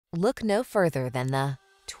Look no further than the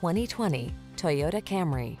 2020 Toyota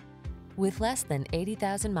Camry. With less than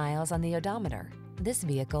 80,000 miles on the odometer, this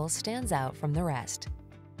vehicle stands out from the rest.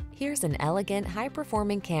 Here's an elegant,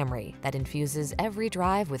 high-performing Camry that infuses every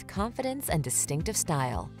drive with confidence and distinctive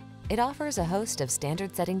style. It offers a host of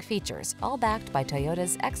standard-setting features, all backed by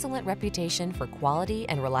Toyota's excellent reputation for quality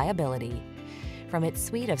and reliability. From its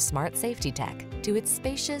suite of smart safety tech, to its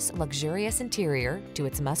spacious, luxurious interior, to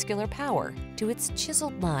its muscular power, to its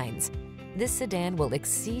chiseled lines, this sedan will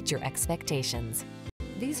exceed your expectations.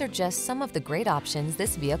 These are just some of the great options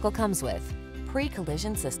this vehicle comes with: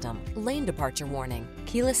 pre-collision system, lane departure warning,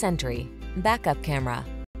 keyless entry, backup camera,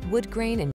 wood grain